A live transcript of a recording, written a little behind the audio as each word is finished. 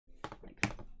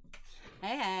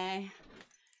Hey, hey.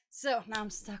 So, now I'm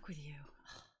stuck with you.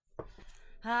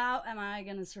 How am I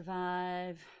gonna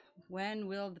survive? When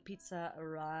will the pizza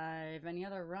arrive? Any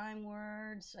other rhyme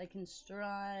words I can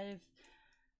strive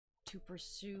to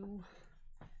pursue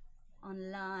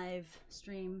on live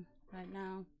stream right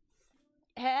now?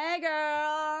 Hey,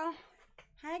 girl!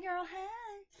 Hey, girl,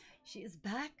 hey! She is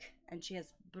back, and she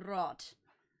has brought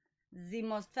the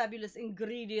most fabulous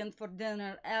ingredient for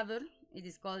dinner ever. It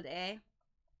is called a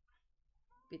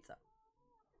pizza.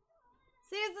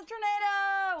 See, it's a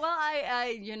tornado! Well,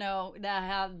 I you know, I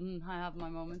have my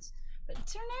moments. But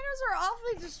tornadoes are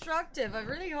awfully destructive. I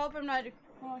really hope I'm not,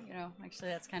 well, you know, actually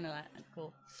that's kind of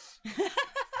cool.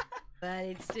 But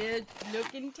it's still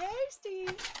looking tasty.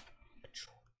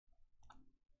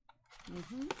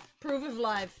 Proof of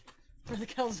life for the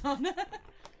calzone.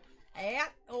 Yeah.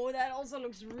 Oh, that also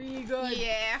looks really good.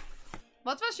 Yeah.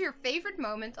 What was your favorite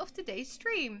moment of today's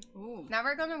stream? Ooh. Now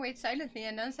we're gonna wait silently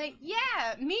and then say,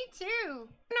 yeah, me too.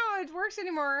 No, it works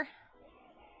anymore.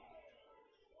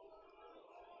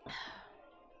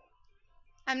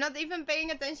 I'm not even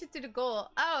paying attention to the goal.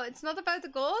 Oh, it's not about the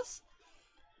goals?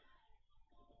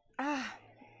 I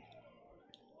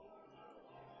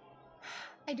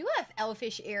do have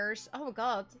elfish ears. Oh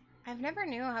god. I've never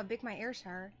knew how big my ears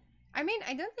are. I mean,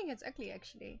 I don't think it's ugly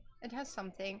actually. It has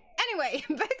something. Anyway,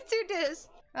 back to this.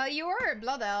 Well, you are a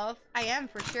blood elf. I am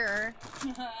for sure.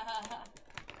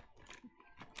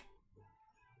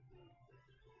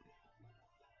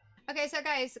 Okay, so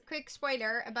guys, quick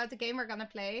spoiler about the game we're gonna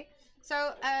play.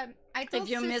 So, I told If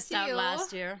you missed out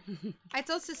last year. I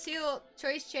told Cecile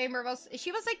Choice Chamber was...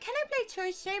 She was like, can I play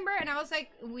Choice Chamber? And I was like,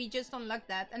 we just unlocked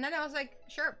that. And then I was like,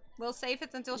 sure, we'll save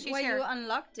it until she's here. You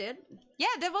unlocked it?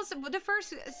 Yeah, that was the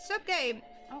first sub-game.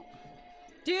 Oh.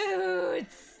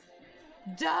 Dudes!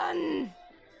 Done!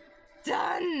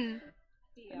 Done!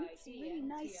 It's a really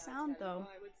nice sound though.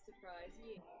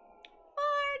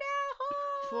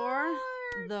 For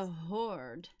the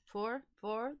horde. For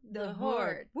the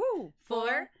horde. Woo!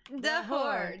 For the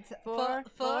horde. For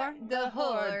the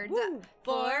horde. Woo!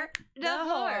 For the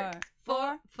horde.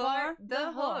 For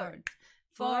the horde.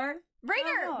 For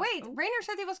Rainer! Wait, Rainer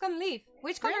said he was gonna leave.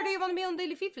 Which color do you want to be on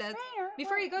Daily Feeflet?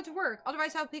 Before you go to work.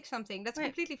 Otherwise I'll pick something. That's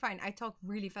completely fine. I talk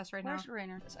really fast right now. Where's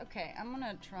Rainer? Okay, I'm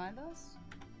gonna try this.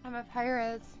 I'm a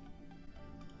pirate.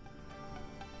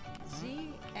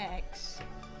 ZX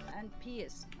and P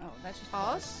is... Oh, that's just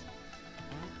Pause.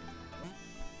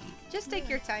 Just take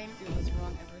your time. Do this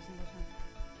wrong every single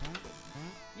time.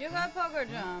 You got poker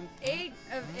jump. 8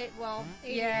 of 8. Well,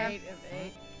 88 Yeah. of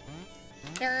 8.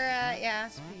 They're, yeah.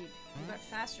 Speed. You got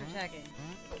faster tagging.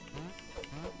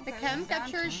 The Okay, cam this is down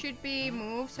capture to- should be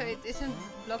moved so it isn't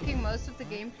blocking most of the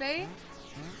gameplay.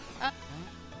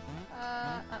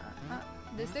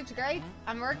 This looks great.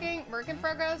 I'm working. Work in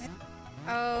progress.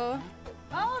 Oh.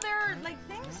 Oh, there are like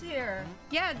things here.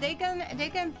 Yeah, they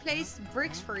can place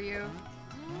bricks for you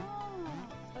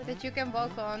that you can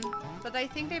walk on. But I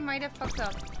think they might have fucked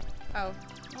up. Oh.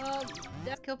 Well,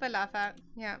 That's killed by lava.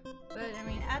 Yeah. but I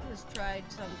mean, Atlas tried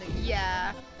something.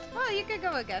 Yeah. Well, you could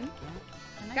go again.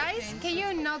 Guys, can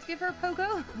you not give her a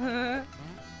pogo?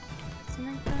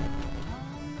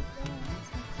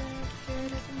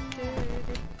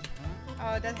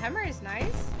 Oh, that hammer is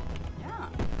nice. Yeah,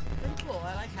 pretty cool.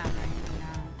 I like hammering it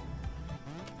now.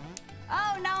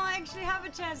 Oh, now I actually have a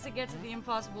chance to get to the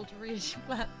impossible to reach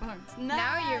platforms. Nice.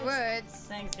 Now you would.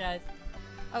 Thanks, guys.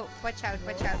 Oh, watch out,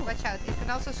 watch out, watch out. It can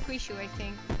also squeeze you, I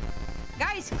think.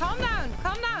 Guys, calm down,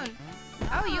 calm down.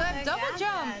 Oh, you have double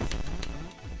jump.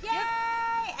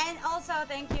 Yay! And also,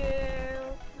 thank you.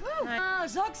 Woo! Oh,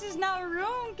 Zox is now a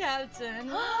room captain.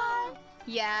 What?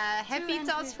 Yeah, happy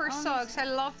thoughts for socks. I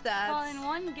love that. All in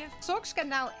one gift. Socks can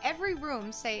now every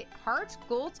room say heart,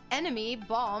 gold, enemy,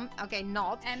 bomb. Okay,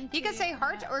 not. Empty, He can say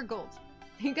heart or gold.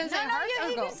 He can say heart or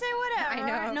you gold. can say whatever.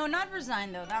 I know. No, not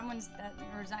resign though. That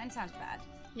resign sounds bad.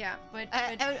 Yeah, But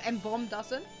and bomb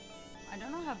doesn't. I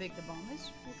don't know how big the bomb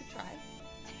is. We could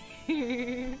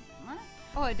try. What?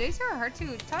 Oh, these are hard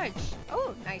to touch.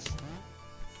 Oh, nice.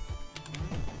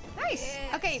 Nice.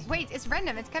 Yes. Okay, wait, it's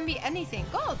random. It can be anything.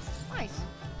 Gold. Nice.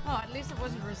 Oh, at least it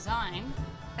wasn't resign.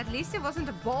 At least it wasn't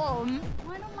a bomb.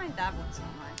 Oh, I don't mind that one so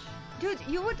much. Dude,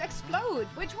 you would explode.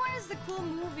 Which one is the cool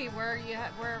movie where you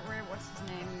had where what's his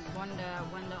name won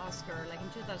the Oscar like in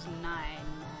 2009?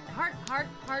 Heart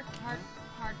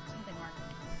something mark.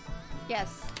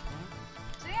 Yes.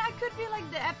 So yeah, I could be like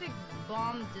the epic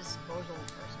bomb disposal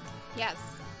person. Yes.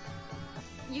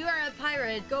 You are a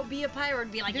pirate. Go be a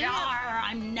pirate. Be like, "Yarr,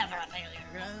 I'm never a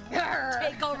failure." Yarr.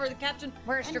 Take over the captain.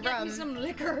 Where's and the get rum? me some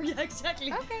liquor. Yeah,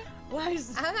 exactly. Okay. Why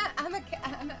is I'm a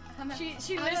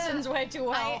she listens way too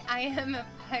well. I am a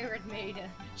pirate maiden.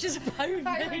 She's a pirate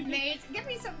maid. Give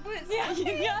me some booze. Yeah,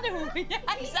 you gotta. Yeah,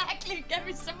 exactly. Give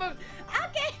me some booze.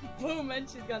 Okay. Boom, and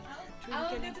she's gone.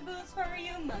 I'll get the booze for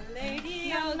you, my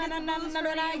lady.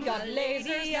 I got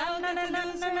lazy. I'll get the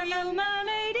booze for you, my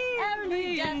lady.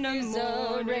 Every death is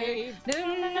a rave.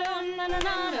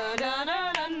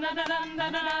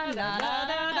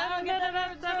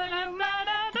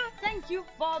 Thank you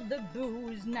for the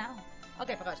booze now.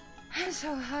 Okay, proost. I'm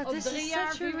so hot. Op This is 3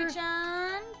 jaar such a... vuurtje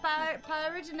aan.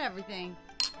 Pirate and everything.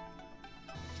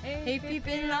 Hey,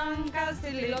 Pippi Langkous,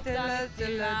 Hey,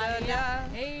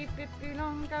 Pippi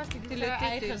Langkous. Die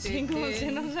eigen singles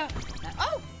in of zo.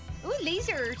 Oh! Ooh,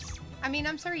 lasers! I mean,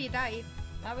 I'm sorry you died.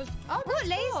 That was... Oh, that's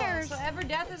lasers! Cool. So every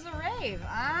death is a rave.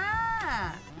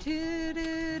 Ah!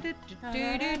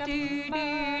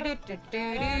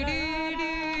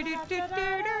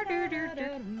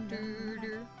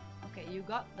 Okay, you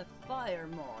got the fire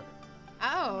mod.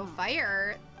 Oh,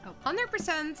 fire.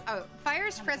 100%. Oh, fire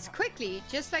spreads quickly,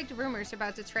 just like the rumors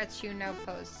about the threats you now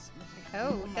post.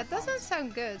 Oh, that doesn't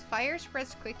sound good. Fire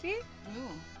spreads quickly?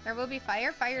 Ooh. There will be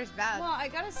fire. Fire is bad. Well, I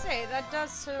gotta say, that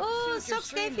does oh, suit your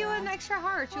Socks gave stream you now. an extra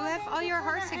heart. You have all your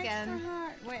hearts again.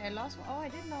 Wait, I lost one. Oh, I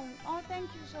did know. Oh, thank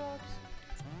you, Socks.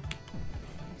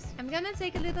 I'm gonna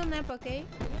take a little nap, okay?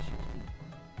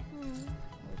 We'll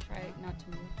try not to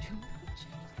move too much.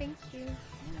 Thank you. Nice.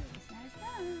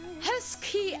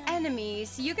 Husky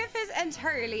enemies. You can fit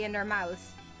entirely in their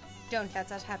mouth. Don't let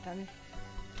that happen.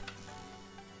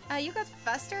 You got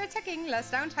faster attacking, less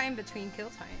downtime between kill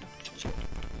time. It's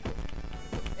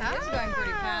going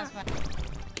pretty fast, but...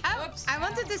 Oh, Oops. I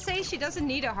wanted to say she doesn't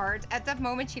need a heart. At that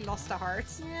moment, she lost a heart.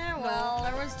 Yeah, well,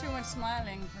 there was too much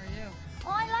smiling for you.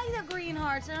 Oh, I like the green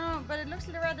hearts, I don't know, but it looks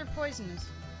rather poisonous.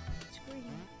 It's green.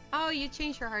 Oh, you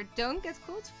changed your heart. Don't get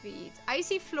cold feet.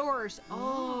 Icy floors.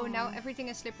 Oh, now everything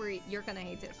is slippery. You're gonna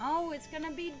hate it. Oh, it's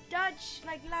gonna be Dutch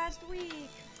like last week.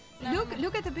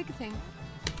 Look at the big thing.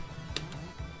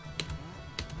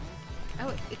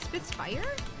 Oh, it spits fire?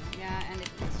 Yeah, and it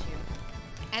eats you.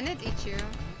 And it eats you.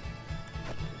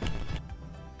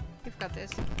 You've got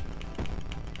this.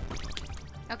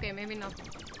 Okay, maybe not.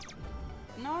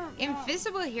 No.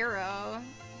 Invisible hero.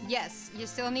 Yes, you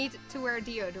still need to wear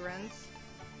deodorant.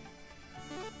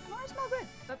 No, I smell good.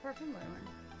 But perfume, by the way.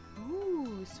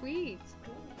 Ooh, sweet.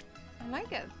 I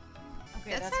like it.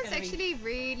 Okay, That that's sounds gonna actually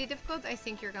really difficult. I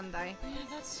think you're gonna die. Yeah,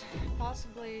 that's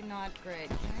possibly not great.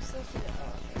 Can I still see it?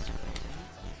 Oh, that's great.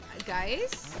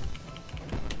 Guys?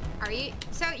 Are you...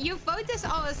 So, you vote this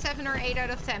all a 7 or 8 out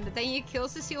of 10, but then you kill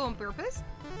Cecile on purpose?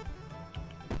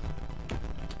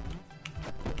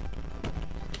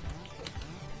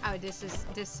 Oh, this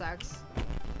sucks.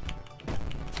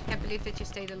 Can't believe that you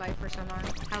stayed alive for so long.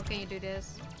 How can you do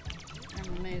this?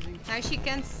 I'm amazing. Now she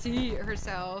can't see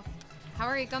herself. How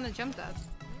are you gonna jump that?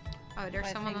 Oh,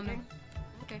 there's someone on there.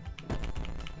 Okay.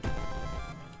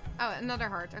 Oh, another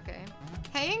heart. Okay.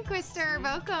 Hey, Inquisitor,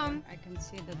 welcome. I can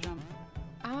see the jump.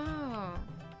 Oh.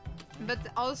 But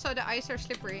also the eyes are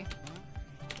slippery.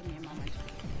 Give me a moment.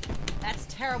 That's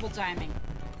terrible timing.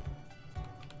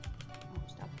 Oh,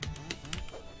 stop.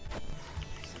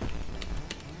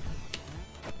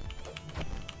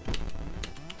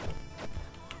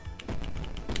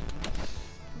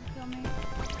 Don't kill me.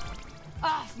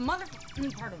 Ah, mother...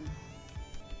 Pardon.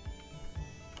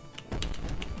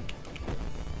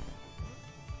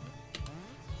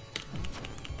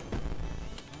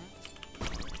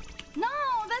 No,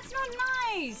 that's not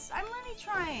nice. I'm really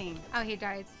trying. Oh, he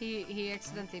died. He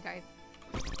accidentally died.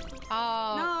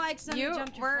 Oh. No, I accidentally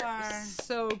jumped too far.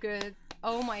 So good.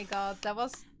 Oh my god, that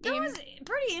was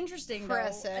pretty interesting.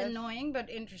 Impressive. Though. Annoying, but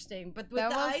interesting. But with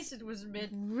That the was ice, it was a bit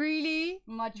really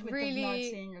much with the not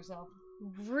seeing yourself.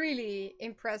 Really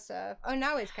impressive. Oh,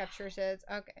 now it captures it.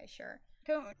 Okay, sure.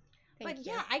 Cool. Thank But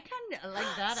you. yeah, I kind of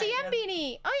like that. CM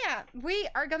Beanie! Oh yeah, we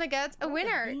are gonna get a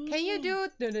winner. Can you do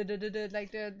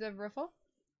like the ruffle?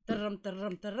 Can you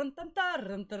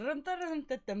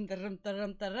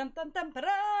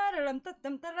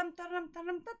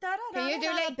do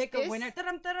like pick this? a winner? Ducky!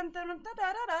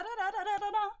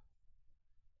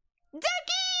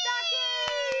 Ducky!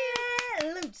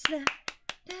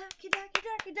 Ducky, ducky,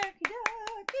 ducky, ducky,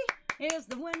 ducky is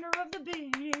the winner of the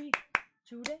beanie.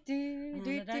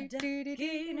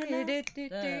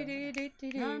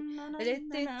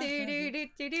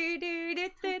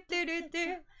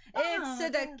 It's a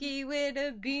ducky with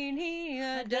a beanie,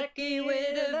 a ducky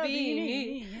with a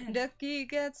beanie. Ducky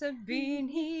gets a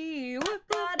beanie.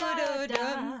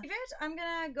 I'm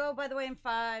gonna go, by the way, in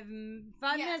five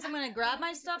minutes. I'm gonna grab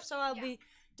my stuff, so I'll be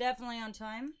definitely on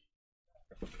time.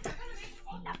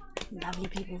 Lovely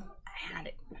people.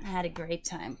 I had a great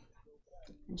time.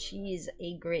 And she's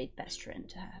a great best friend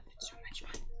to have. So much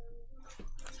fun.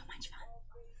 So much fun.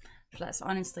 Plus,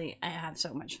 honestly, I have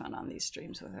so much fun on these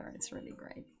streams with her. It's really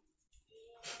great.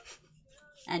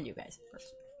 And you guys, of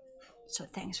course. So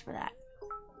thanks for that.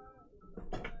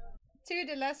 To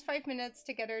the last 5 minutes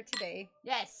together today.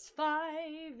 Yes,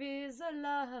 5 is a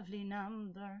lovely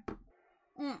number.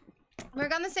 We're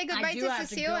gonna say goodbye to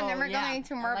Cecile and then we're going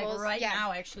to Marbles. Like right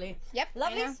now, actually. Yep.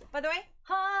 Lovelies, by the way,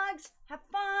 hugs, have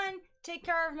fun, take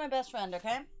care of my best friend,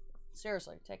 okay?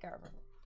 Seriously, take care of her.